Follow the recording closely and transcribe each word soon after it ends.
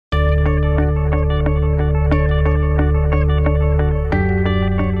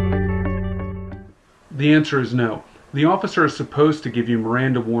The answer is no. The officer is supposed to give you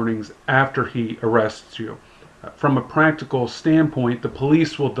Miranda warnings after he arrests you. From a practical standpoint, the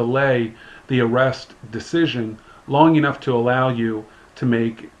police will delay the arrest decision long enough to allow you to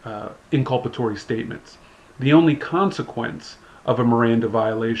make inculpatory statements. The only consequence of a Miranda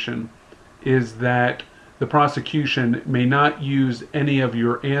violation is that the prosecution may not use any of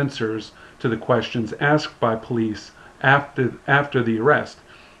your answers to the questions asked by police after the arrest.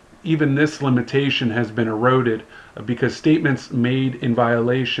 Even this limitation has been eroded because statements made in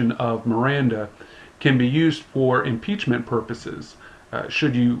violation of Miranda can be used for impeachment purposes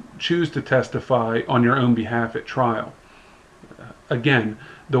should you choose to testify on your own behalf at trial. Again,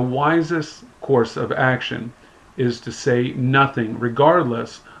 the wisest course of action is to say nothing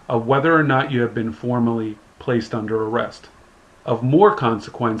regardless of whether or not you have been formally placed under arrest. Of more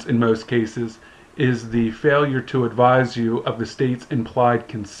consequence in most cases is the failure to advise you of the state's implied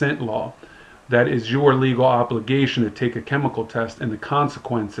consent law. That is your legal obligation to take a chemical test and the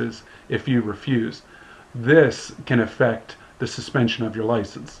consequences if you refuse. This can affect the suspension of your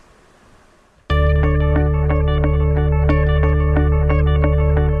license.